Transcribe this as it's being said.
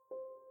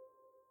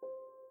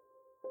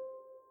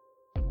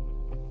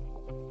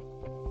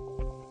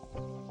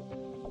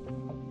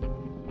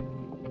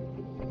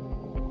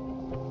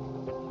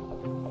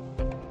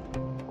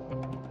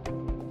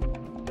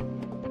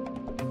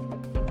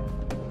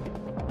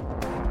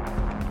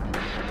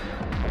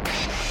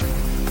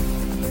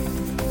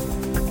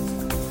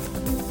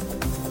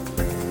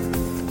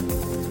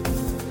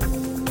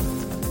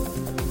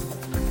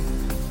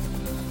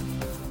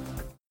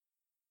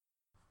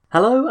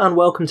Hello and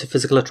welcome to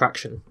Physical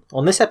Attraction,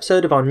 on this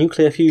episode of our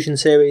nuclear fusion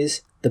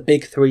series, The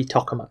Big Three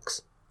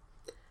Tokamaks.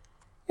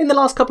 In the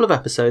last couple of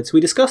episodes, we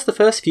discussed the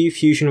first few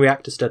fusion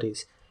reactor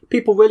studies,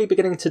 people really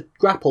beginning to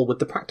grapple with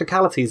the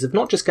practicalities of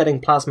not just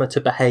getting plasma to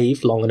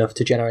behave long enough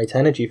to generate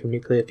energy from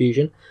nuclear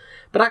fusion,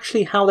 but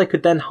actually how they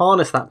could then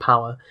harness that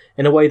power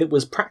in a way that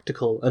was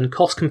practical and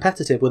cost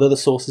competitive with other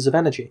sources of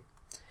energy.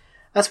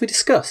 As we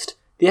discussed,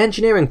 the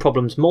engineering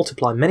problems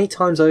multiply many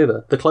times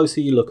over the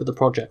closer you look at the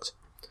project.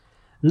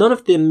 None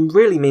of them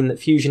really mean that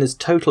fusion is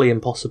totally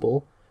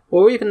impossible,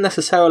 or even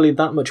necessarily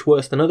that much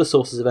worse than other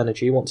sources of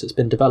energy once it's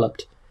been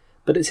developed,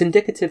 but it's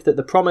indicative that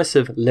the promise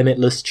of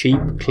limitless, cheap,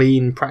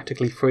 clean,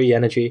 practically free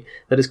energy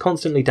that is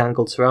constantly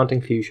dangled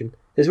surrounding fusion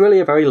is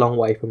really a very long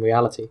way from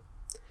reality.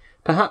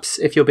 Perhaps,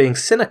 if you're being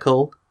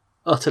cynical,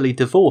 utterly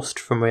divorced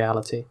from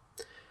reality.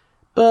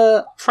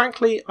 But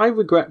frankly, I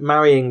regret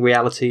marrying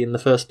reality in the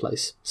first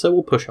place, so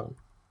we'll push on.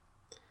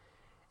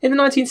 In the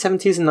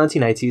 1970s and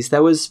 1980s,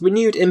 there was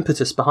renewed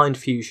impetus behind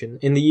fusion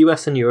in the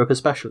US and Europe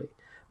especially,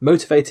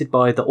 motivated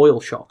by the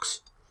oil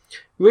shocks.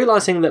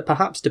 Realising that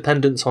perhaps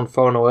dependence on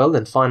foreign oil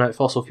and finite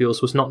fossil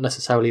fuels was not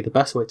necessarily the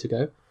best way to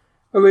go,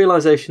 a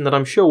realisation that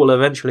I'm sure will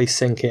eventually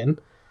sink in,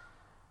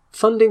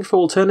 funding for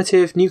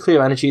alternative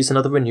nuclear energies and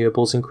other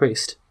renewables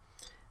increased.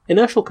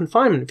 Inertial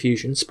confinement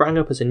fusion sprang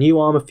up as a new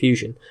arm of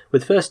fusion,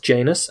 with first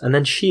Janus and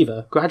then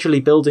Shiva gradually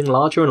building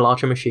larger and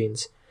larger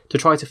machines to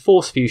try to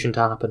force fusion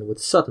to happen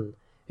with sudden,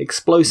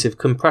 explosive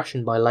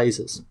compression by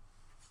lasers.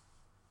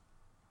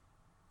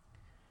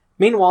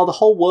 Meanwhile, the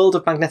whole world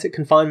of magnetic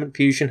confinement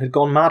fusion had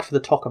gone mad for the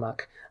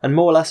tokamak, and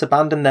more or less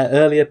abandoned their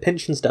earlier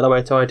pinch and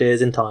stellarator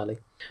ideas entirely,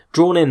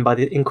 drawn in by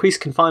the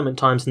increased confinement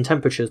times and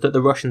temperatures that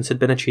the Russians had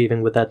been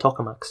achieving with their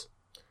tokamaks.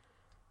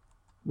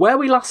 Where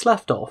we last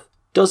left off,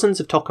 dozens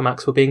of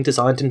tokamaks were being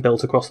designed and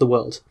built across the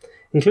world,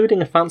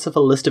 including a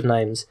fanciful list of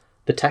names: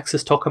 the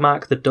Texas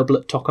tokamak, the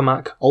doublet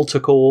tokamak,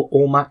 Altacore,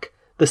 Ormac,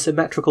 the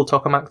symmetrical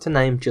tokamak, to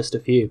name just a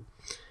few.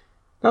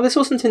 Now, this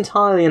wasn't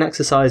entirely an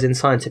exercise in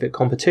scientific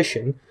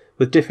competition,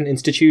 with different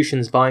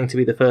institutions vying to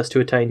be the first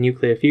to attain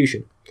nuclear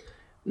fusion,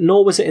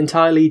 nor was it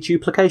entirely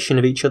duplication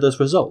of each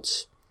other's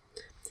results.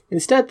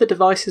 Instead, the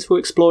devices were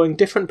exploring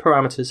different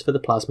parameters for the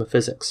plasma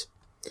physics.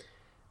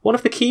 One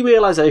of the key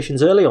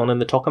realisations early on in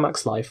the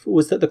tokamak's life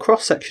was that the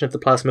cross-section of the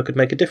plasma could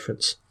make a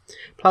difference.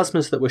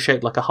 Plasmas that were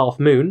shaped like a half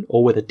moon,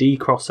 or with a D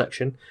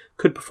cross-section,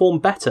 could perform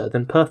better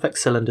than perfect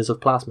cylinders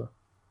of plasma.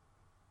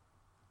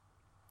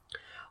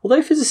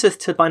 Although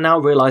physicists had by now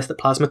realised that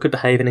plasma could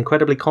behave in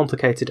incredibly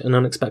complicated and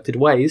unexpected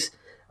ways,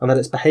 and that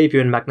its behaviour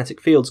in magnetic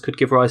fields could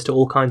give rise to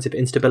all kinds of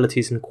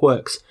instabilities and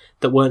quirks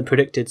that weren't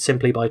predicted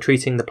simply by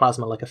treating the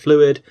plasma like a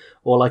fluid,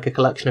 or like a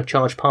collection of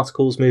charged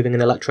particles moving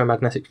in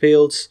electromagnetic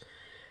fields,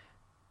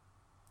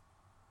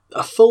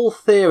 a full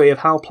theory of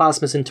how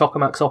plasmas in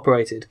tokamaks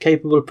operated,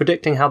 capable of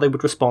predicting how they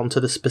would respond to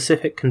the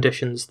specific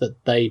conditions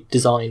that they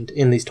designed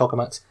in these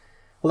tokamaks,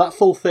 well, that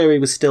full theory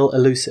was still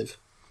elusive.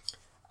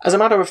 As a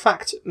matter of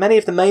fact, many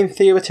of the main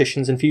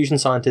theoreticians and fusion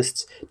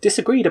scientists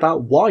disagreed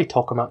about why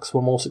tokamaks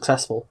were more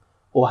successful,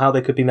 or how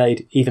they could be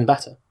made even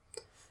better.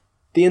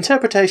 The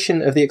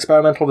interpretation of the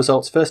experimental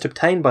results first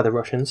obtained by the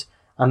Russians,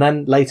 and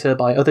then later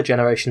by other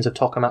generations of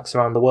tokamaks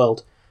around the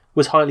world,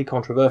 was highly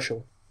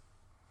controversial.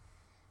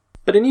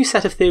 But a new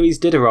set of theories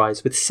did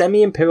arise, with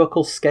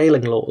semi-empirical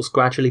scaling laws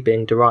gradually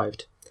being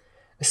derived.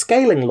 A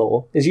scaling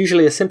law is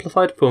usually a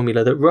simplified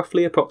formula that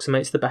roughly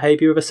approximates the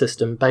behaviour of a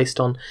system based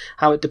on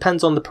how it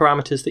depends on the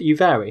parameters that you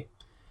vary.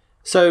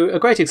 So, a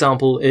great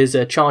example is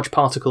a charged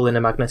particle in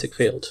a magnetic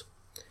field.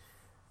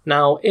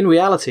 Now, in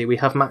reality, we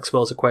have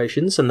Maxwell's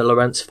equations and the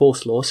Lorentz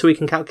force law, so we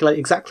can calculate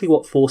exactly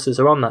what forces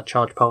are on that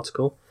charged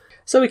particle,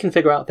 so we can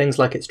figure out things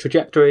like its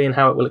trajectory and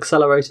how it will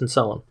accelerate and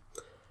so on.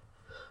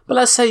 But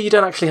let's say you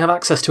don't actually have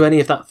access to any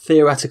of that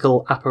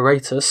theoretical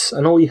apparatus,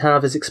 and all you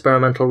have is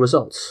experimental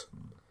results.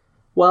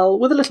 Well,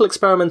 with a little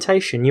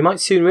experimentation, you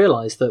might soon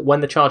realise that when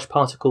the charged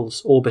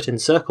particles orbit in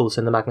circles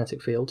in the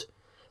magnetic field,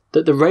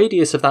 that the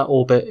radius of that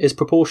orbit is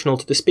proportional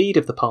to the speed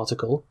of the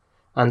particle,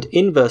 and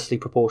inversely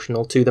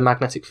proportional to the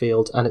magnetic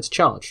field and its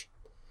charge.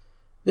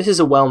 This is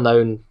a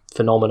well-known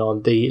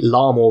phenomenon. The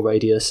Larmor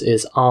radius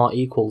is r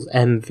equals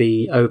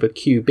mv over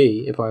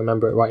qb, if I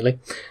remember it rightly.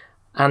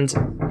 And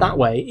that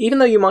way, even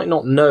though you might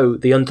not know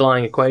the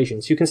underlying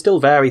equations, you can still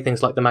vary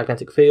things like the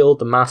magnetic field,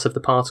 the mass of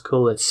the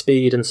particle, its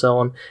speed, and so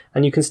on,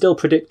 and you can still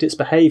predict its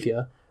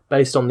behaviour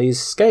based on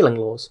these scaling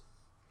laws.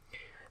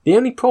 The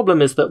only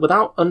problem is that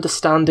without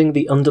understanding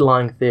the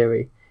underlying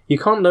theory, you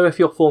can't know if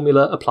your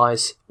formula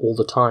applies all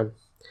the time.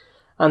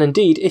 And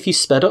indeed, if you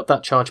sped up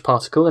that charged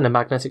particle in a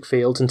magnetic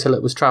field until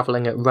it was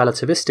travelling at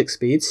relativistic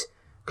speeds,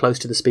 close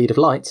to the speed of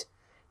light,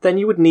 then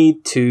you would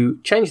need to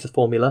change the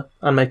formula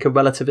and make a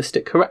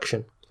relativistic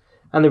correction,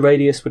 and the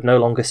radius would no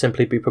longer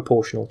simply be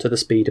proportional to the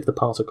speed of the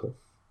particle.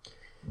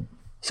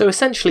 So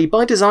essentially,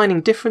 by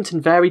designing different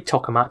and varied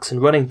tokamaks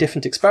and running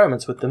different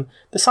experiments with them,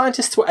 the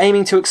scientists were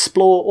aiming to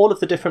explore all of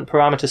the different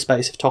parameter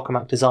space of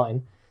tokamak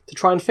design to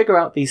try and figure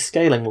out these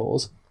scaling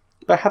laws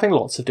by having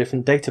lots of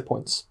different data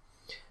points.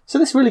 So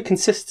this really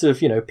consists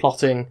of,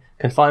 plotting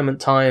confinement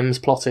times,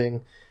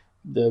 plotting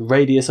the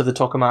radius of the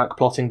tokamak,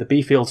 plotting the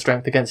B-field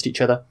strength against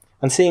each other,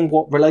 and seeing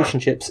what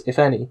relationships, if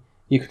any,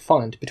 you could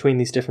find between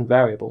these different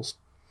variables.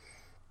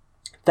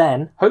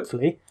 Then,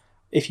 hopefully,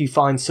 if you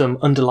find some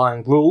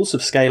underlying rules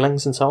of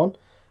scalings and so on,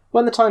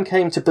 when the time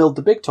came to build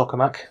the big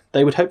tokamak,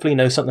 they would hopefully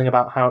know something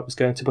about how it was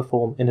going to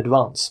perform in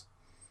advance.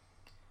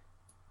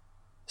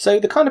 So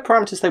the kind of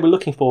parameters they were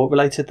looking for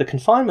related the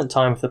confinement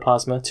time of the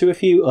plasma to a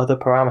few other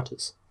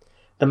parameters.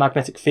 The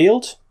magnetic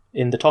field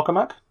in the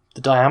tokamak,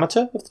 the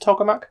diameter of the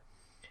tokamak,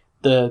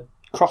 the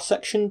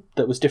cross-section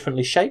that was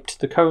differently shaped,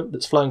 the current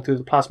that's flowing through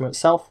the plasma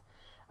itself,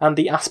 and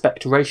the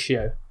aspect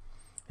ratio.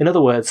 In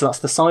other words, that's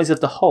the size of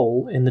the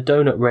hole in the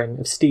donut ring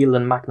of steel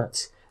and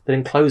magnets that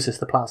encloses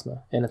the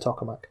plasma in a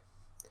tokamak.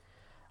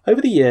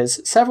 Over the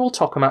years, several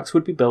tokamaks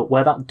would be built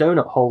where that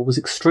donut hole was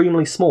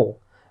extremely small,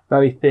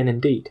 very thin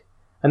indeed,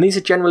 and these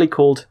are generally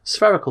called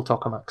spherical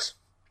tokamaks.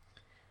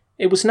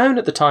 It was known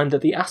at the time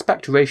that the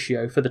aspect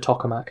ratio for the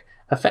tokamak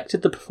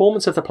affected the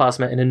performance of the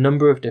plasma in a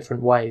number of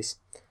different ways,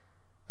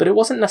 but it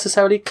wasn't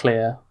necessarily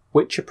clear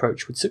which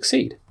approach would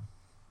succeed.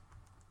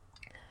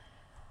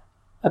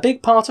 A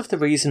big part of the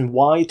reason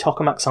why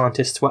tokamak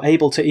scientists were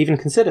able to even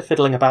consider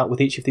fiddling about with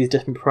each of these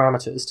different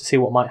parameters to see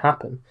what might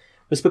happen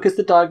was because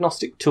the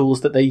diagnostic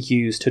tools that they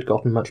used had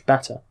gotten much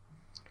better.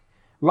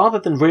 Rather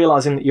than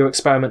realising that your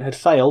experiment had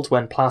failed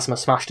when plasma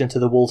smashed into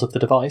the walls of the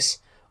device,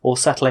 or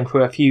settling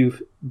for a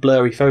few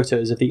blurry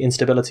photos of the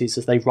instabilities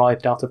as they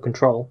writhed out of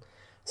control,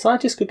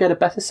 scientists could get a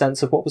better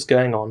sense of what was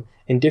going on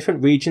in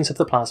different regions of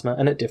the plasma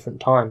and at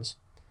different times.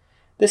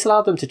 This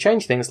allowed them to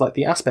change things like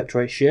the aspect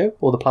ratio,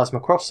 or the plasma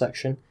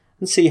cross-section,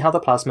 and see how the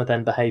plasma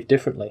then behaved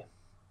differently.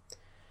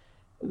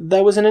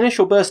 There was an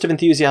initial burst of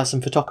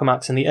enthusiasm for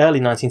tokamaks in the early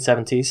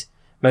 1970s,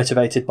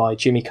 motivated by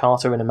Jimmy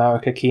Carter in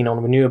America keen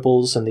on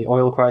renewables and the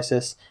oil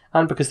crisis,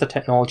 and because the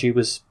technology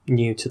was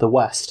new to the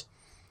West.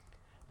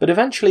 But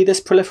eventually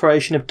this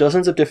proliferation of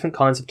dozens of different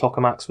kinds of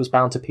tokamaks was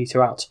bound to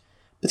peter out,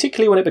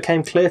 particularly when it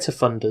became clear to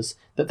funders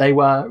that they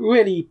were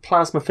really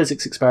plasma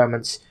physics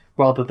experiments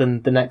rather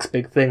than the next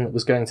big thing that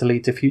was going to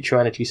lead to future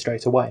energy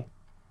straight away.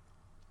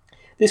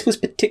 This was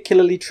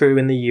particularly true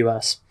in the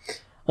US.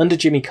 Under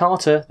Jimmy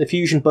Carter, the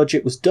fusion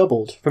budget was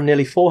doubled from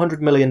nearly $400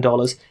 million to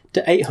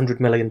 $800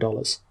 million,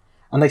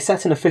 and they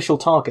set an official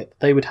target that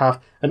they would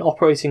have an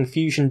operating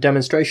fusion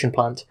demonstration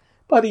plant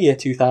by the year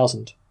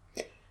 2000.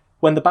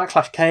 When the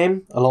backlash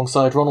came,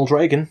 alongside Ronald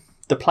Reagan,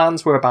 the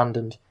plans were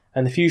abandoned,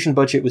 and the fusion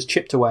budget was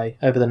chipped away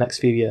over the next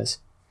few years.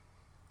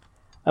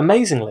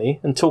 Amazingly,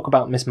 and talk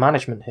about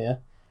mismanagement here,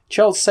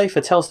 Charles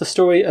Safer tells the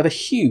story of a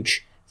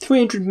huge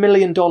 $300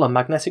 million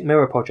magnetic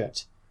mirror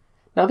project.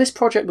 Now this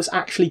project was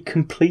actually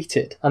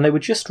completed, and they were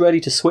just ready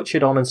to switch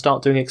it on and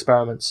start doing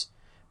experiments,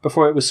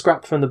 before it was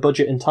scrapped from the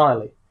budget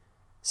entirely.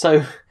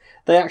 So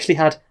they actually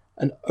had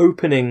an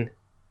opening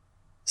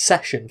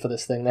session for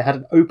this thing. They had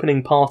an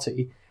opening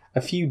party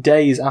a few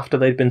days after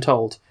they'd been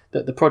told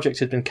that the project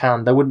had been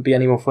canned, there wouldn't be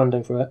any more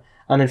funding for it,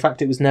 and in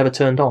fact it was never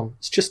turned on.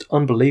 It's just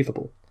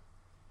unbelievable.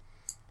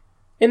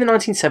 In the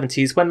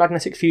 1970s, when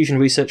magnetic fusion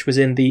research was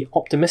in the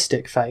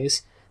optimistic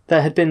phase,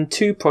 there had been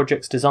two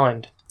projects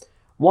designed.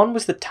 One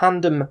was the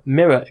tandem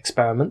mirror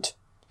experiment,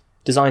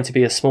 designed to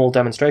be a small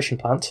demonstration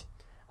plant,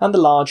 and the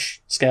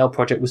large-scale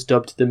project was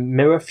dubbed the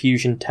Mirror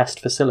Fusion Test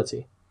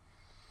Facility.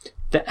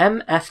 The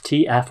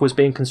MFTF was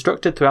being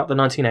constructed throughout the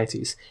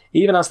 1980s,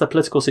 even as the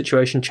political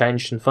situation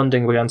changed and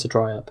funding began to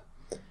dry up.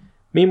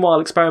 Meanwhile,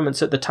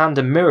 experiments at the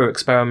Tandem Mirror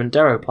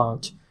Experimentero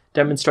plant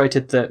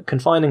demonstrated that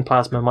confining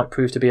plasma might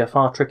prove to be a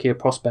far trickier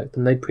prospect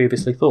than they'd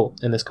previously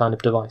thought in this kind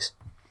of device.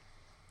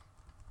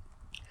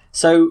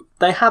 So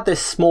they had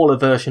this smaller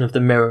version of the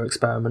mirror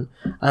experiment,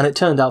 and it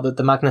turned out that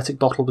the magnetic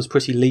bottle was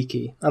pretty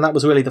leaky, and that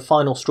was really the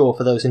final straw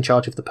for those in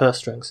charge of the purse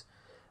strings.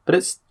 But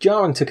it's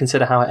jarring to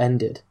consider how it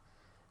ended.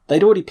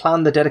 They'd already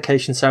planned the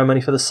dedication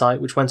ceremony for the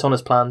site, which went on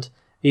as planned,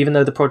 even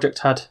though the project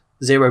had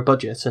zero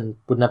budget and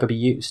would never be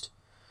used.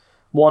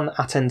 One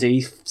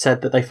attendee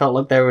said that they felt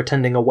like they were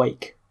attending a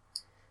wake.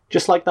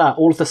 Just like that,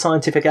 all of the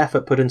scientific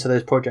effort put into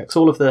those projects,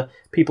 all of the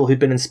people who'd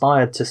been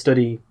inspired to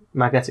study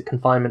magnetic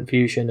confinement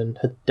fusion and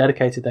had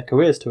dedicated their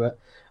careers to it,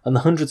 and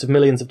the hundreds of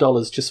millions of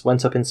dollars just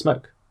went up in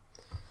smoke.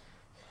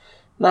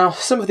 Now,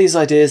 some of these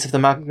ideas of the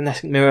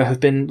magnetic mirror have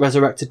been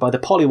resurrected by the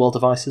Polywall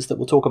devices that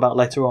we'll talk about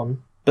later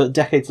on, but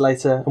decades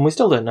later, and we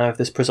still don't know if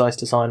this precise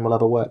design will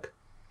ever work.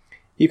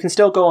 You can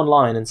still go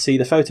online and see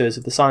the photos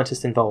of the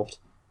scientists involved,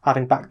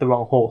 having backed the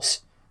wrong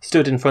horse,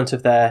 stood in front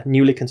of their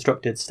newly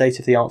constructed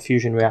state-of-the-art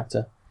fusion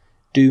reactor,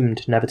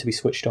 doomed never to be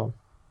switched on.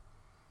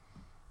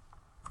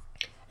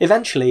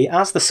 Eventually,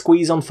 as the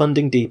squeeze on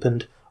funding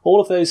deepened,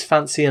 all of those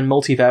fancy and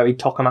multivaried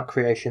tokamak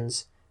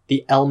creations,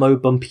 the Elmo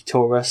Bumpy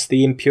Torus,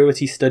 the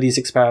Impurity Studies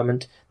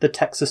experiment, the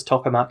Texas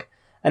tokamak,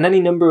 and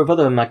any number of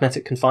other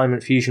magnetic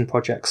confinement fusion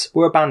projects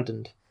were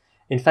abandoned,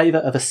 in favour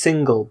of a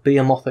single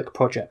behemoths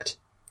project.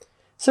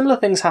 Similar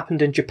things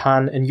happened in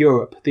Japan and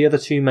Europe, the other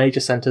two major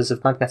centres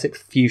of magnetic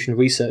fusion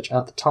research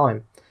at the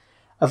time.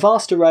 A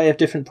vast array of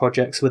different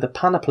projects with a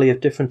panoply of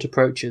different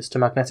approaches to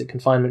magnetic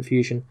confinement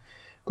fusion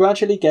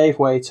gradually gave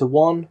way to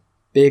one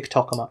big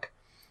tokamak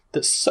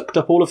that sucked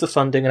up all of the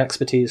funding and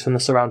expertise from the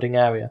surrounding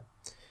area,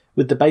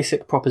 with the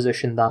basic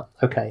proposition that,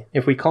 okay,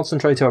 if we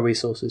concentrate our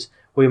resources,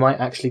 we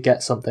might actually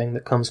get something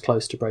that comes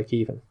close to break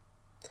even.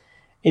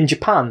 In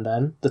Japan,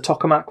 then, the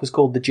tokamak was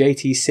called the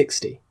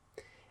JT60.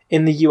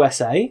 In the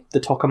USA,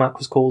 the tokamak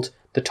was called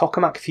the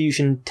Tokamak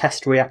Fusion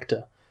Test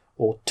Reactor,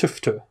 or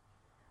TUFTR.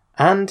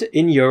 And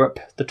in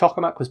Europe, the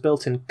tokamak was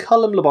built in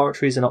Culham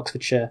Laboratories in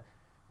Oxfordshire,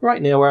 right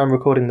near where I'm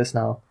recording this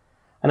now,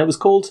 and it was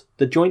called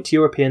the Joint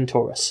European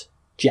Torus,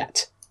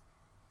 JET.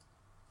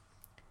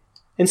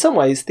 In some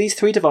ways, these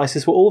three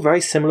devices were all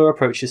very similar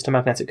approaches to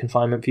magnetic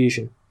confinement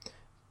fusion.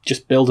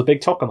 Just build a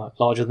big tokamak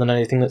larger than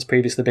anything that's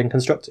previously been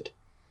constructed.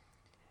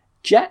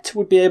 JET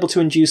would be able to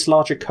induce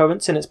larger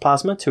currents in its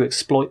plasma to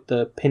exploit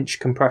the pinch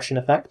compression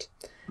effect,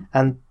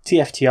 and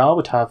TFTR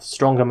would have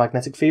stronger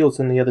magnetic fields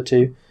than the other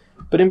two,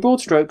 but in broad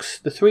strokes,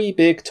 the three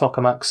big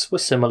tokamaks were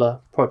similar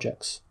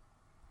projects.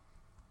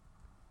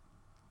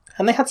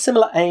 And they had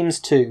similar aims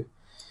too.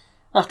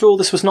 After all,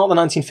 this was not the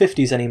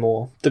 1950s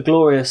anymore, the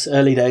glorious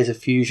early days of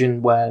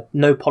fusion where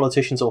no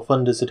politicians or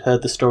funders had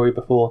heard the story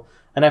before,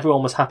 and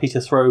everyone was happy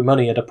to throw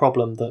money at a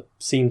problem that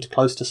seemed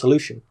close to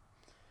solution.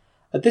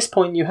 At this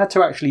point, you had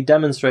to actually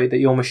demonstrate that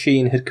your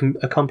machine had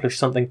accomplished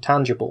something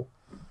tangible.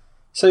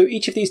 So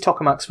each of these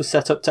tokamaks was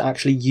set up to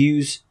actually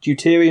use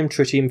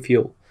deuterium-tritium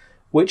fuel,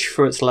 which,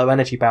 for its low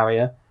energy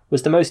barrier,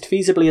 was the most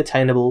feasibly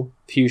attainable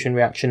fusion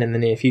reaction in the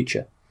near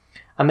future,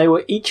 and they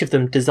were each of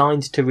them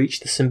designed to reach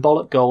the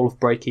symbolic goal of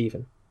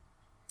break-even.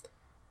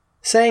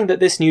 Saying that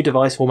this new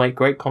device will make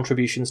great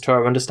contributions to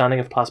our understanding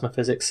of plasma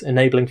physics,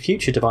 enabling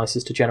future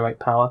devices to generate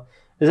power,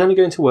 is only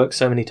going to work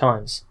so many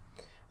times.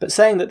 But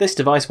saying that this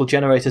device will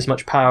generate as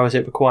much power as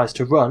it requires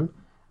to run,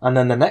 and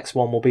then the next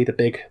one will be the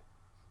big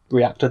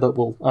reactor that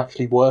will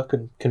actually work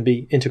and can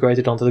be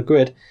integrated onto the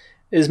grid,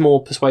 is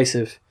more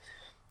persuasive,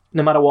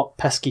 no matter what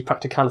pesky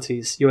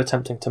practicalities you're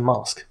attempting to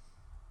mask.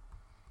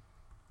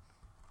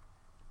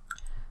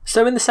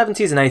 So in the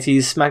 70s and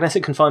 80s,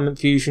 magnetic confinement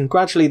fusion,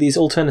 gradually these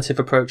alternative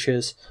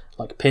approaches,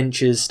 like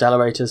pinches,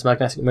 stellarators,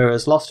 magnetic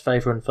mirrors, lost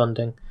favour and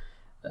funding.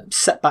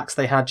 Setbacks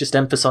they had just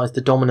emphasised the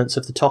dominance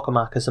of the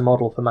tokamak as a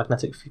model for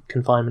magnetic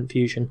confinement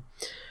fusion.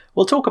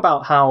 We'll talk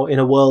about how, in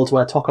a world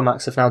where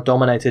tokamaks have now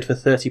dominated for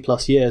 30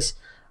 plus years,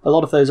 a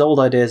lot of those old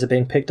ideas are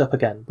being picked up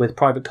again, with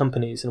private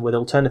companies and with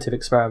alternative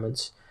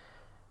experiments.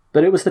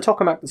 But it was the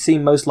tokamak that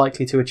seemed most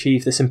likely to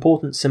achieve this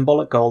important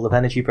symbolic goal of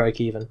energy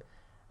break-even,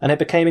 and it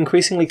became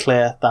increasingly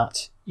clear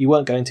that you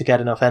weren't going to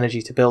get enough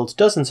energy to build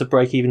dozens of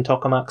break-even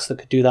tokamaks that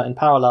could do that in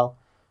parallel,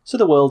 so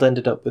the world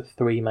ended up with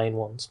three main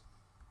ones.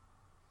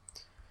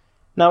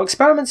 Now,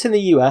 experiments in the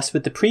US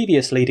with the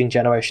previous leading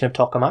generation of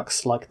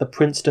tokamaks, like the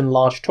Princeton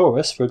Large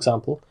Torus, for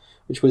example,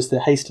 which was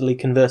the hastily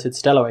converted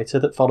stellarator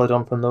that followed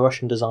on from the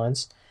Russian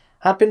designs,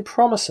 had been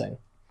promising.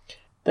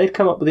 They'd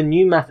come up with a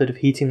new method of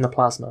heating the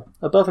plasma,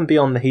 above and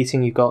beyond the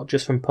heating you got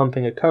just from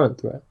pumping a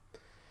current through it.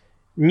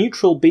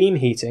 Neutral beam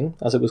heating,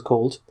 as it was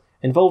called,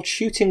 involved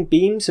shooting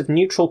beams of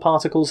neutral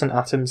particles and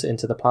atoms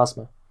into the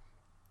plasma.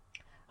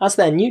 As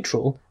they're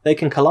neutral, they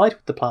can collide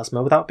with the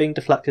plasma without being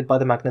deflected by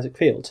the magnetic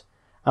field,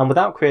 and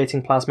without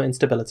creating plasma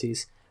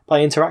instabilities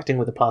by interacting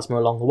with the plasma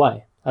along the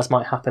way, as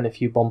might happen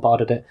if you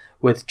bombarded it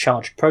with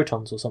charged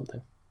protons or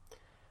something.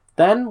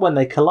 Then, when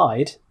they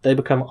collide, they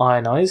become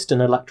ionized,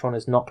 an electron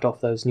is knocked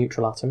off those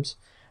neutral atoms,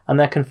 and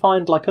they're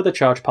confined like other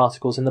charged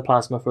particles in the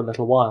plasma for a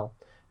little while,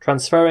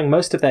 transferring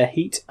most of their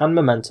heat and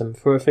momentum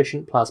for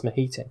efficient plasma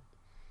heating.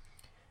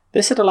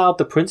 This had allowed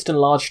the Princeton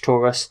Large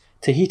Torus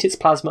to heat its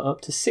plasma up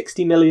to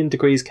 60 million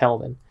degrees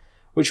Kelvin,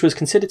 which was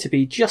considered to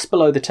be just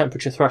below the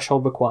temperature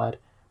threshold required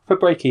for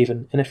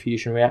break-even in a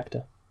fusion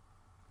reactor.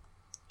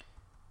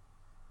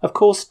 Of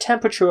course,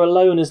 temperature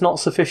alone is not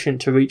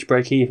sufficient to reach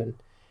break-even.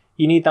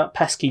 You need that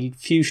pesky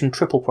fusion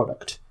triple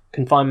product: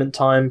 confinement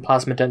time,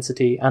 plasma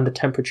density, and the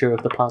temperature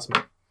of the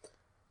plasma.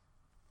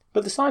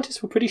 But the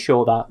scientists were pretty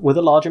sure that, with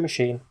a larger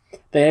machine,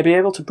 they'd be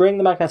able to bring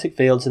the magnetic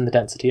fields and the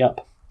density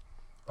up.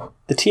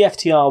 The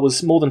TFTR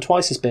was more than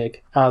twice as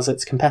big as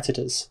its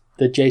competitors,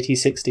 the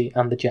JT60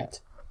 and the JET.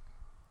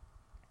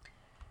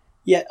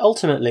 Yet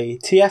ultimately,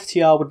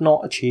 TFTR would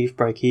not achieve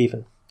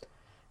break-even.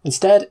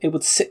 Instead, it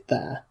would sit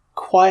there,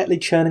 quietly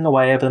churning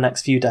away over the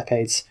next few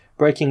decades,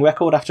 breaking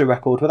record after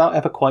record without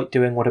ever quite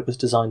doing what it was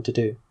designed to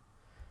do.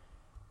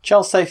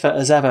 Charles Safer,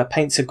 as ever,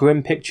 paints a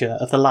grim picture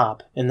of the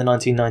lab in the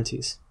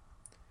 1990s.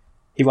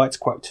 He writes,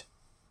 quote,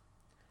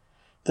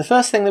 "The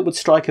first thing that would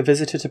strike a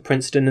visitor to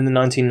Princeton in the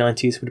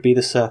 1990s would be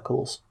the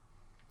circles.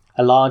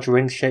 A large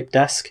ring-shaped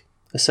desk,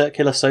 a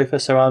circular sofa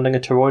surrounding a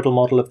toroidal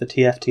model of the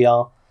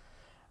TFTR,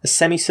 a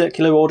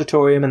semicircular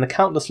auditorium and the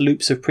countless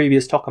loops of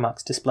previous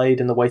tokamaks displayed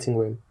in the waiting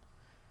room.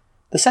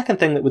 The second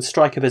thing that would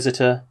strike a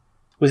visitor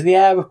was the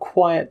air of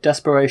quiet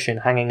desperation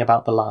hanging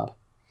about the lab.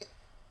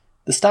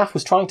 The staff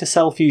was trying to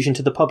sell fusion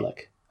to the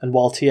public, and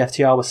while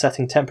TFTR was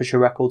setting temperature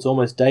records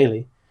almost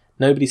daily,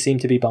 nobody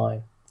seemed to be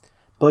buying.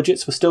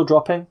 Budgets were still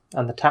dropping,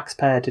 and the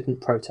taxpayer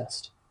didn't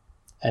protest."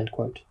 End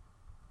quote.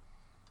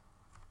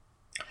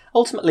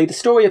 Ultimately, the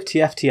story of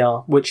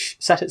TFTR, which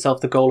set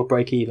itself the goal of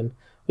break-even,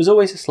 was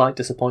always a slight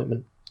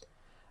disappointment.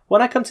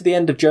 When I come to the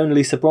end of Joan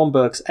Lisa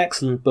Bromberg's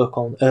excellent book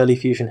on early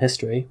fusion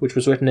history, which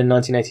was written in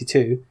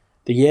 1982,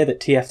 the year that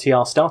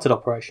TFTR started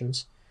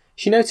operations,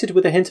 she noted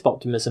with a hint of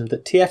optimism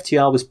that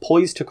TFTR was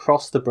poised to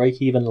cross the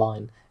break-even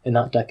line in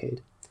that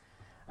decade.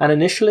 And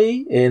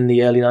initially, in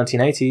the early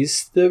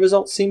 1980s, the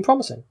results seemed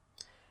promising.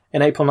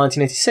 In April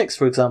 1986,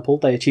 for example,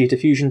 they achieved a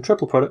fusion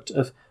triple product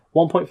of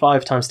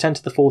 1.5 times 10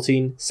 to the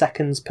 14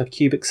 seconds per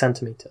cubic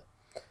centimetre.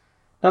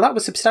 Now that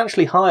was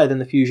substantially higher than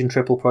the fusion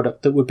triple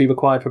product that would be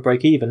required for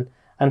break-even,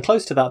 and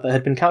close to that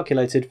had been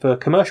calculated for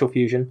commercial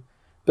fusion,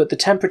 but the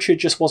temperature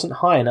just wasn't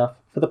high enough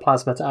for the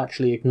plasma to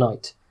actually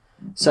ignite.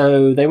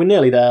 So they were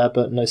nearly there,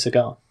 but no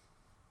cigar.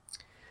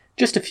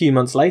 Just a few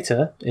months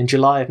later, in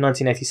July of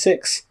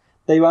 1986,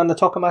 they ran the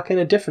tokamak in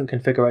a different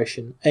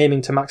configuration,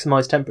 aiming to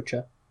maximise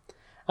temperature.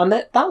 And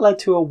that led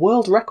to a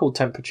world record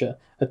temperature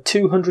of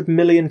 200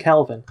 million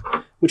Kelvin,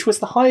 which was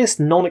the highest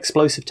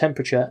non-explosive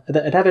temperature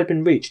that had ever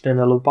been reached in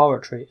a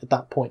laboratory at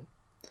that point.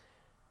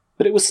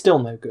 But it was still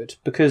no good,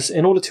 because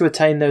in order to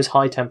attain those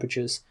high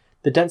temperatures,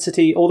 the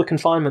density or the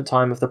confinement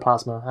time of the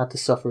plasma had to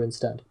suffer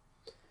instead.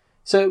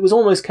 So it was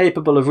almost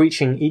capable of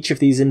reaching each of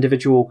these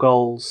individual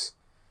goals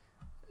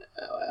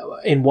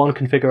in one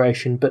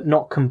configuration, but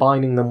not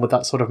combining them with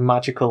that sort of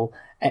magical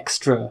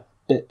extra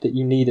bit that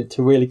you needed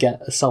to really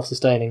get a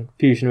self-sustaining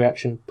fusion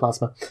reaction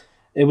plasma.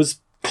 It was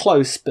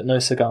close, but no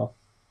cigar.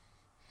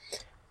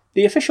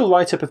 The official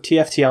write-up of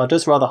TFTR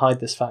does rather hide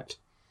this fact.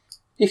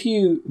 If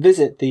you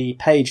visit the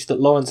page that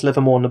Lawrence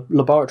Livermore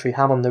Laboratory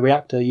have on the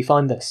reactor, you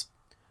find this.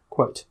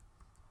 Quote,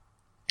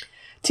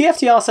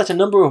 TFTR set a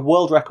number of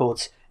world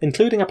records,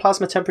 including a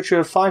plasma temperature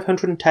of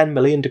 510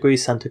 million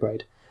degrees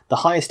centigrade, the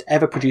highest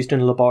ever produced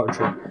in a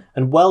laboratory,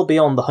 and well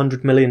beyond the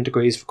 100 million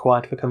degrees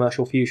required for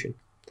commercial fusion.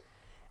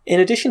 In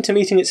addition to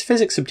meeting its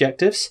physics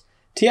objectives,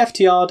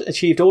 TFTR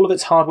achieved all of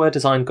its hardware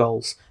design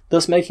goals,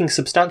 thus making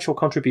substantial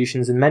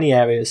contributions in many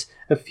areas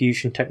of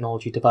fusion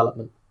technology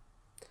development.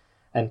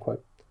 End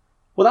quote.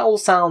 Well, that all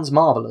sounds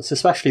marvellous,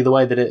 especially the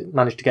way that it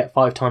managed to get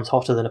 5 times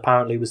hotter than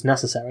apparently was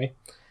necessary,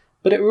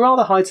 but it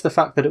rather hides the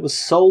fact that it was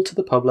sold to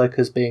the public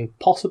as being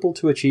possible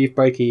to achieve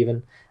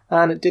break-even,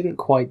 and it didn't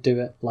quite do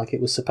it like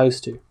it was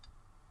supposed to.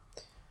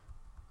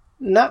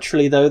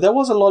 Naturally, though, there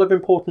was a lot of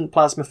important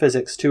plasma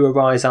physics to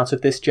arise out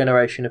of this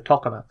generation of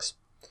tokamaks.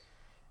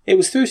 It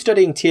was through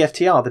studying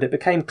TFTR that it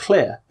became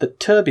clear that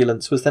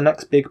turbulence was the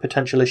next big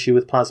potential issue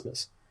with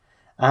plasmas.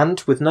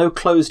 And, with no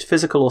closed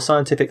physical or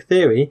scientific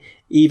theory,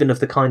 even of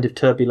the kind of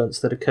turbulence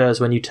that occurs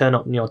when you turn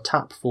on your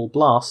tap full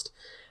blast,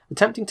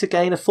 attempting to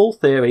gain a full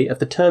theory of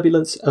the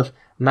turbulence of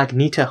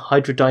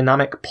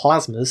magnetohydrodynamic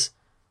plasmas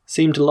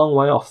seemed a long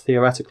way off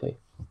theoretically.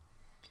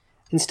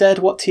 Instead,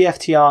 what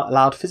TFTR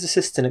allowed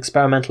physicists and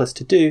experimentalists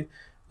to do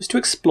was to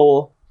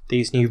explore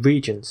these new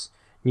regions,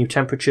 new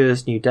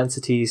temperatures, new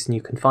densities,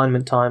 new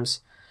confinement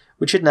times,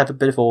 which had never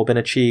before been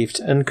achieved,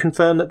 and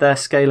confirm that their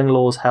scaling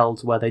laws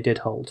held where they did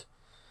hold,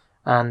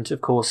 and, of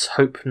course,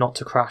 hope not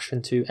to crash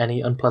into any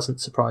unpleasant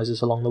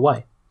surprises along the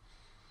way.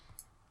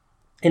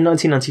 In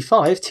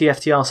 1995,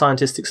 TFTR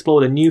scientists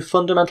explored a new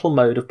fundamental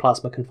mode of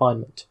plasma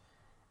confinement,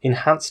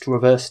 enhanced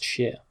reversed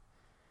shear.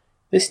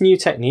 This new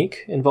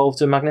technique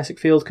involved a magnetic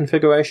field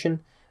configuration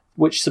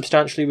which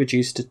substantially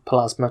reduced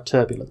plasma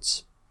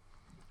turbulence.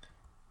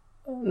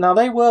 Now,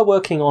 they were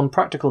working on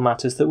practical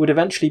matters that would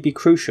eventually be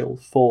crucial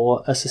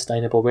for a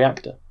sustainable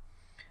reactor,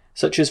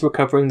 such as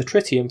recovering the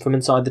tritium from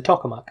inside the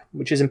tokamak,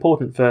 which is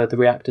important for the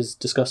reactors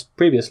discussed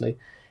previously,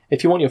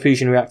 if you want your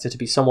fusion reactor to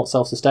be somewhat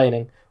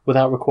self-sustaining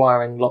without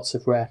requiring lots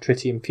of rare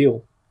tritium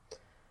fuel.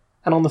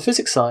 And on the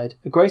physics side,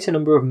 a greater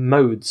number of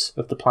modes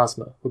of the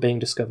plasma were being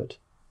discovered.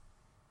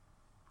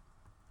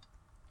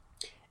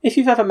 If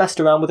you've ever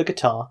messed around with a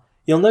guitar,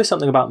 you'll know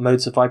something about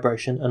modes of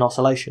vibration and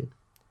oscillation.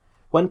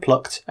 When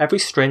plucked, every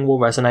string will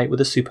resonate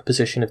with a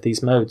superposition of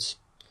these modes.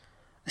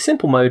 A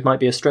simple mode might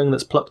be a string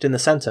that's plucked in the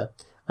centre,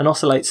 and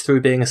oscillates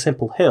through being a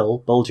simple hill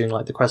bulging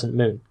like the crescent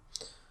moon.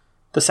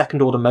 The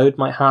second order mode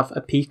might have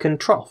a peak and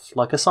trough,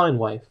 like a sine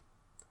wave.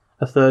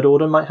 A third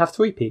order might have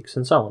 3 peaks,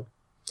 and so on.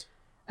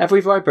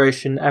 Every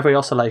vibration, every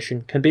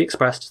oscillation can be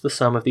expressed as the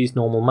sum of these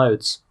normal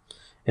modes,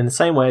 in the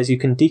same way as you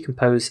can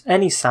decompose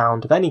any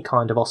sound of any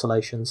kind of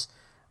oscillations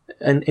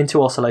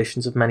into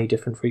oscillations of many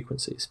different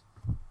frequencies.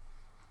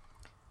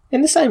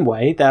 In the same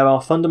way, there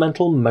are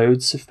fundamental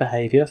modes of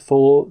behaviour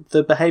for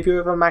the behaviour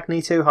of a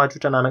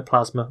magnetohydrodynamic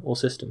plasma or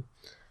system.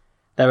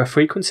 There are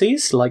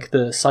frequencies, like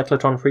the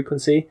cyclotron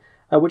frequency,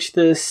 at which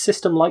the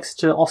system likes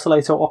to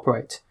oscillate or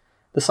operate.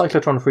 The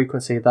cyclotron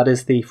frequency, that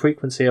is the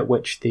frequency at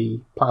which the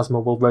plasma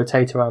will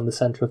rotate around the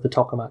centre of the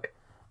tokamak,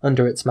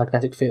 under its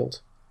magnetic field.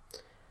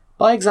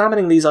 By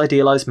examining these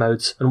idealised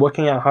modes and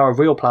working out how a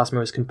real plasma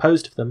is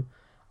composed of them,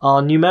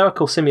 our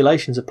numerical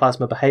simulations of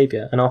plasma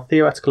behaviour and our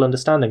theoretical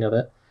understanding of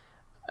it,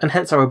 and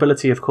hence our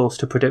ability, of course,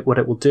 to predict what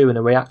it will do in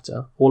a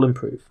reactor, all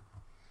improve.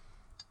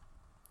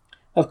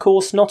 Of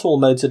course, not all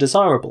modes are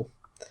desirable.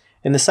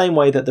 In the same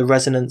way that the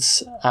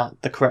resonance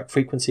at the correct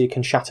frequency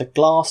can shatter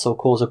glass or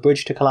cause a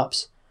bridge to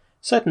collapse,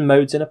 certain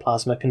modes in a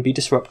plasma can be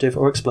disruptive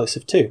or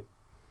explosive too.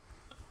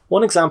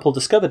 One example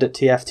discovered at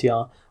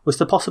TFTR was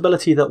the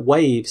possibility that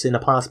waves in a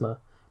plasma,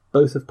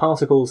 both of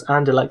particles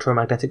and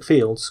electromagnetic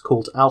fields,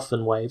 called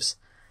Alfvén waves,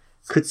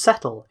 could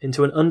settle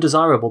into an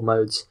undesirable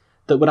modes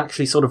that would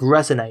actually sort of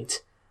resonate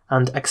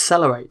and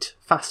accelerate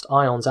fast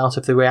ions out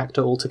of the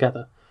reactor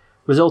altogether,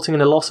 resulting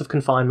in a loss of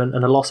confinement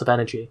and a loss of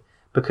energy,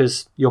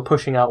 because you're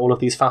pushing out all of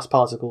these fast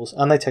particles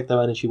and they take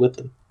their energy with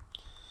them.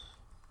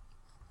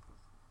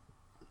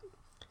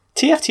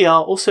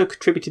 TFTR also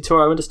contributed to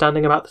our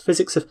understanding about the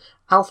physics of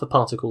alpha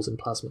particles in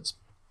plasmas.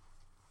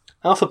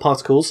 Alpha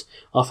particles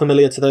are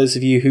familiar to those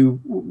of you who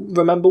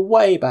remember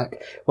way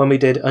back when we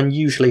did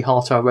Unusually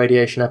Hot, our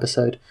radiation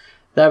episode.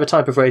 They're a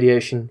type of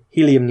radiation,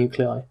 helium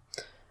nuclei.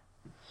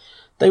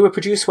 They were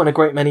produced when a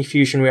great many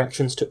fusion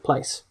reactions took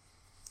place.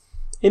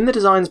 In the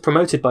designs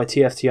promoted by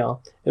TFTR,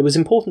 it was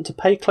important to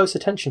pay close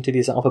attention to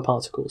these alpha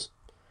particles,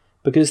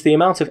 because the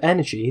amount of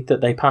energy that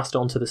they passed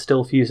on to the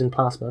still fusing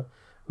plasma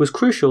was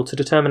crucial to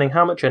determining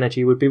how much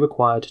energy would be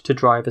required to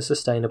drive a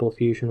sustainable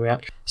fusion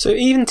reaction. So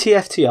even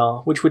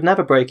TFTR, which would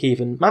never break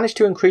even, managed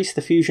to increase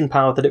the fusion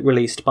power that it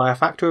released by a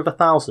factor of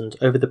 1,000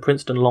 over the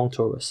Princeton long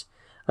torus,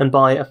 and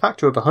by a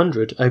factor of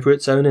 100 over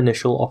its own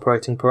initial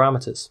operating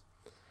parameters.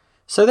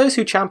 So those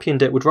who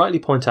championed it would rightly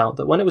point out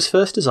that when it was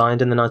first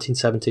designed in the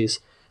 1970s,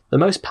 the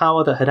most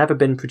power that had ever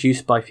been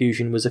produced by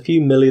fusion was a few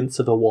millionths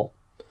of a watt,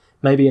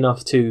 maybe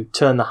enough to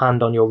turn the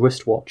hand on your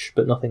wristwatch,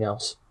 but nothing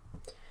else.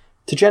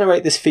 To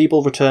generate this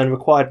feeble return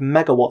required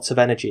megawatts of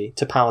energy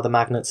to power the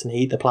magnets and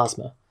heat the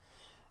plasma.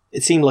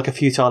 It seemed like a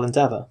futile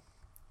endeavour.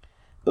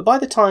 But by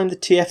the time the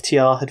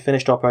TFTR had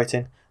finished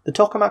operating, the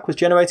tokamak was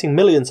generating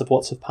millions of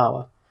watts of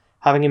power,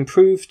 having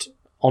improved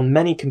on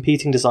many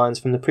competing designs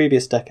from the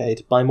previous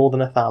decade by more than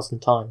 1,000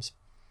 times.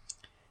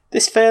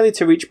 This failure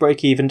to reach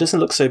break-even doesn't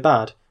look so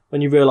bad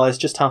when you realise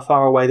just how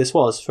far away this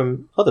was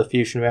from other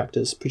fusion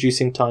reactors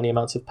producing tiny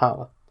amounts of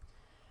power.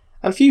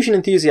 And fusion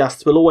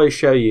enthusiasts will always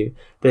show you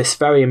this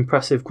very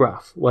impressive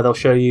graph, where they'll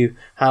show you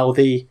how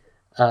the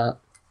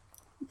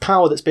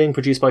power that's being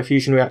produced by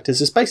fusion reactors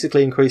is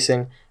basically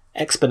increasing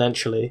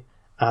exponentially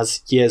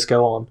as years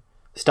go on,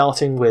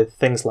 starting with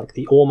things like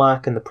the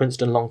ORMAC and the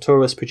Princeton long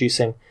torus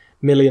producing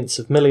millionths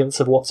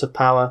of watts of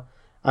power,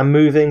 and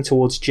moving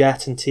towards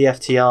JET and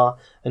TFTR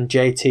and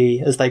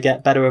JT as they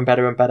get better and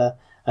better and better,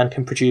 and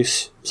can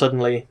produce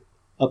suddenly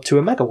up to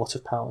a megawatt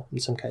of power in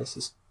some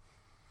cases.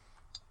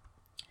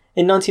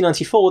 In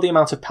 1994, the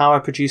amount of power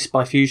produced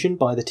by fusion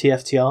by the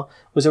TFTR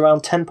was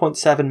around 10.7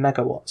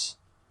 megawatts.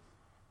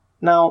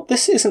 Now,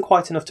 this isn't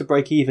quite enough to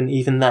break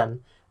even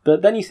then,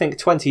 but then you think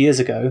 20 years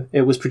ago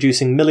it was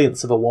producing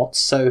millionths of a watt,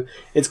 so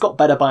it's got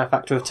better by a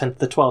factor of 10 to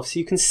the 12, so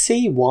you can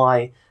see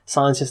why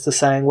scientists are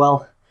saying,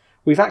 well,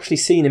 we've actually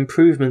seen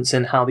improvements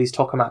in how these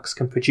tokamaks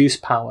can produce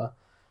power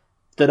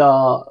that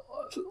are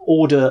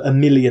order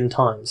 1,000,000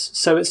 times.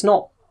 So it's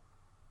not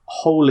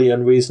wholly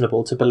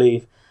unreasonable to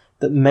believe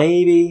that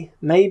maybe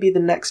the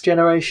next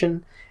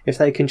generation, if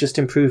they can just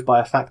improve by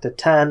a factor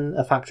 10,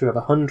 a factor of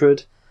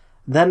 100,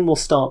 then we'll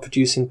start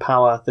producing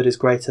power that is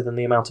greater than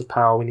the amount of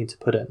power we need to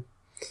put in.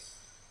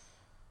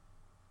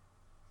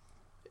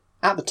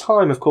 At the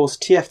time, of course,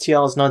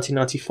 TFTR's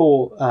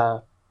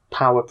 1994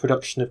 power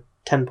production of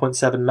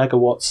 10.7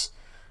 megawatts,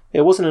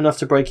 it wasn't enough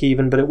to break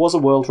even, but it was a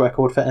world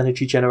record for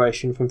energy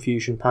generation from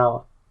fusion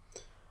power.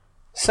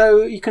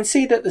 So you can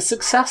see that the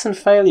success and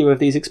failure of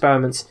these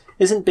experiments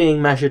isn't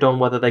being measured on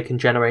whether they can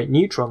generate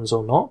neutrons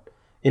or not,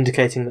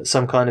 indicating that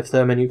some kind of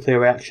thermonuclear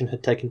reaction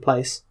had taken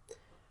place,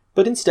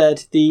 but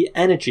instead the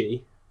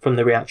energy from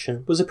the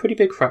reaction was a pretty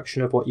big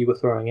fraction of what you were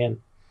throwing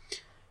in.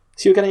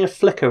 So you're getting a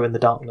flicker in the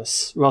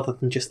darkness, rather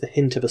than just the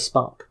hint of a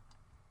spark.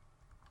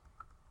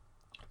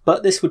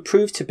 But this would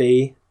prove to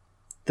be,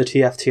 the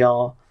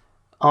TFTR,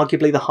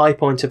 arguably the high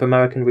point of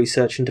American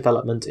research and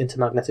development into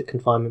magnetic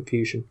confinement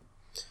fusion.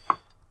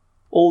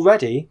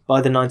 Already, by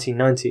the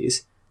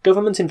 1990s,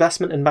 government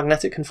investment in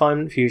magnetic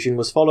confinement fusion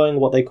was following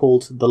what they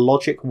called the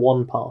Logic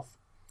 1 path.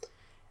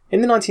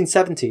 In the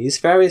 1970s,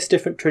 various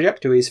different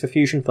trajectories for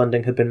fusion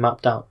funding had been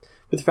mapped out,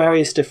 with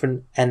various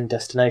different end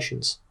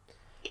destinations.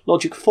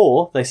 Logic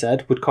 4, they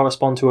said, would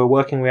correspond to a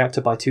working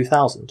reactor by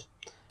 2000.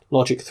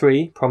 Logic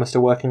 3 promised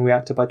a working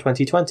reactor by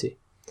 2020.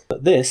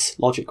 But this,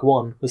 Logic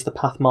 1, was the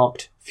path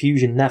marked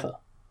Fusion Never.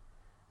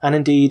 And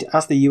indeed,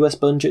 as the US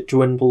budget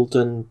dwindled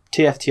and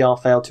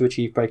TFTR failed to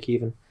achieve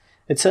break-even,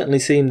 it certainly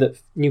seemed that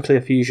nuclear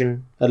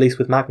fusion, at least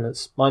with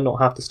magnets, might not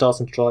have the stars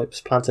and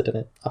stripes planted in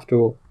it, after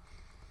all.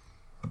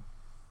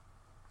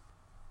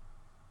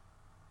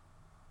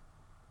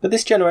 But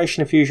this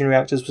generation of fusion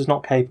reactors was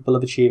not capable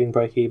of achieving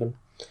break-even.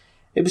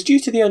 It was due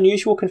to the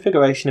unusual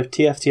configuration of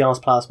TFTR's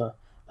plasma,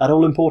 that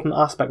all-important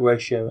aspect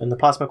ratio and the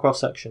plasma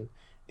cross-section,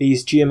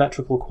 these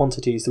geometrical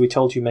quantities that we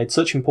told you made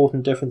such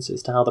important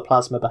differences to how the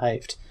plasma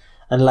behaved,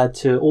 and led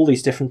to all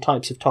these different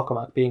types of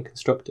tokamak being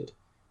constructed.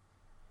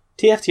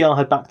 TFTR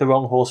had backed the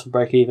wrong horse for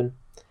break-even.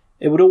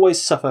 It would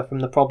always suffer from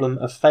the problem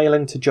of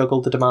failing to juggle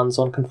the demands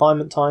on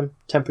confinement time,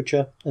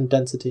 temperature, and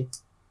density.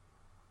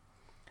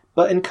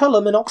 But in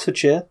Culham in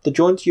Oxfordshire, the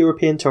joint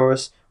European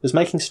torus was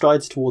making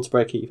strides towards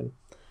break-even.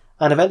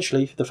 And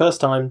eventually, for the first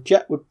time,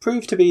 JET would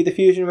prove to be the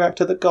fusion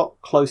reactor that got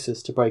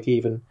closest to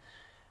break-even,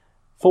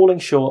 falling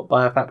short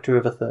by a factor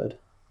of a third.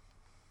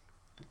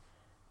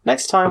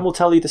 Next time we'll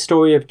tell you the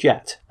story of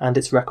JET and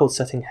its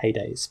record-setting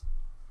heydays.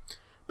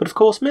 But of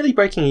course, merely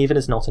breaking even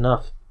is not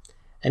enough.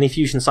 Any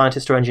fusion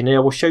scientist or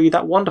engineer will show you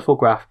that wonderful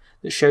graph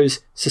that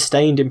shows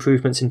sustained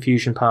improvements in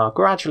fusion power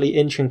gradually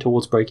inching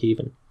towards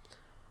break-even.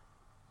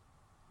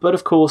 But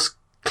of course,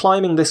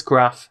 climbing this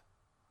graph,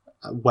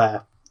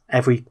 where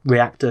every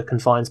reactor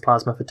confines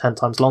plasma for 10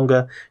 times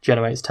longer,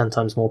 generates 10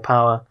 times more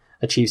power,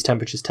 achieves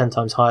temperatures 10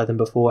 times higher than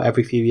before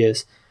every few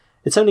years,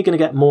 it's only going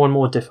to get more and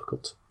more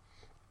difficult.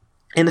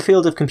 In the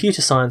field of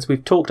computer science,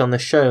 we've talked on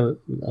this show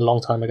a long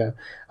time ago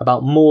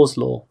about Moore's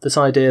law, this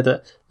idea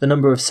that the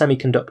number of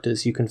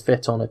semiconductors you can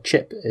fit on a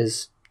chip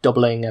is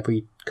doubling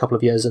every couple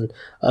of years, and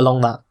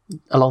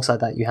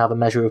alongside that you have a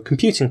measure of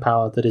computing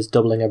power that is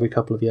doubling every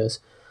couple of years.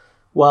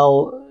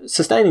 Well,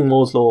 sustaining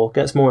Moore's law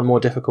gets more and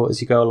more difficult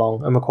as you go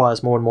along and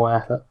requires more and more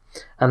effort,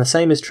 and the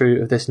same is true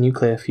of this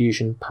nuclear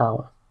fusion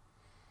power.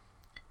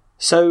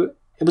 So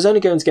it was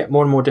only going to get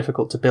more and more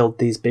difficult to build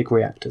these big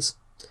reactors.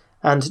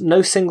 And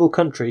no single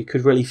country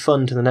could really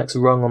fund the next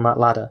rung on that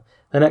ladder,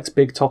 the next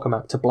big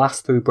tokamak to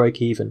blast through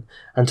break-even,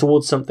 and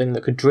towards something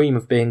that could dream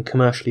of being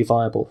commercially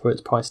viable for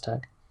its price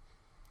tag.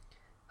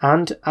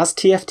 And as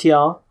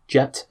TFTR,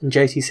 JET and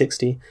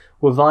JT60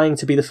 were vying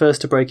to be the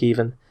first to break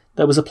even,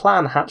 there was a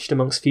plan hatched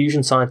amongst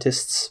fusion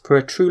scientists for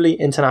a truly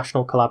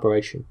international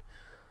collaboration,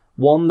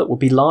 one that would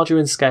be larger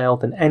in scale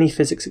than any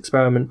physics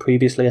experiment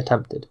previously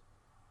attempted,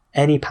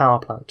 any power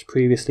plant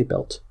previously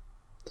built.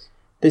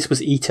 This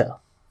was ITER.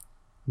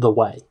 The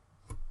way.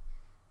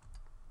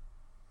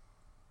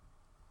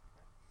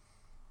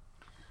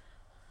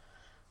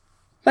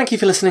 Thank you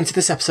for listening to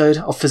this episode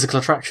of Physical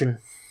Attraction.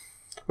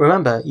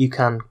 Remember, you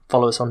can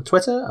follow us on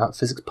Twitter at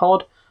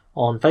PhysicsPod,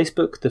 on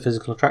Facebook, the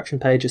Physical Attraction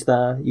page is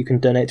there. You can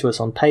donate to us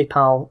on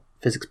PayPal,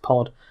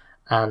 PhysicsPod,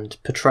 and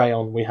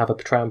Patreon. We have a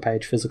Patreon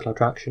page, Physical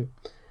Attraction.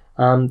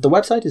 The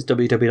website is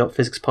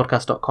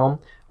www.physicspodcast.com,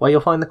 where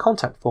you'll find the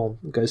contact form.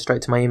 It goes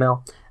straight to my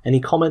email. Any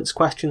comments,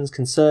 questions,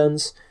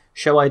 concerns,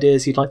 show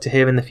ideas you'd like to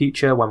hear in the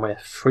future when we're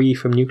free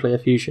from nuclear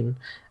fusion,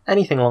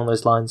 anything along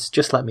those lines,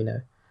 just let me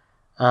know.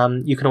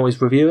 You can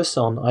always review us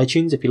on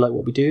iTunes if you like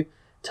what we do,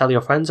 tell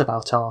your friends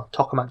about our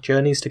tokamak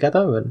journeys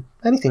together, and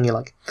anything you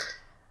like.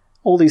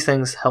 All these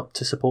things help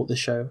to support this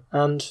show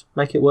and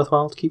make it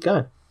worthwhile to keep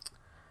going.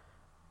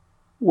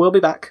 We'll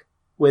be back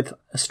with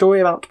a story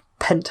about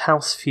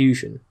Penthouse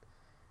Fusion.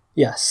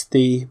 Yes,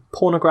 the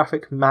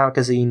pornographic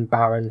magazine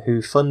baron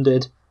who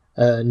funded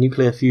a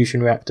nuclear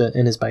fusion reactor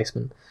in his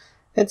basement.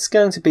 It's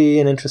going to be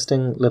an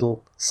interesting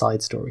little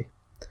side story.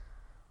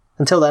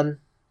 Until then,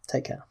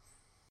 take care.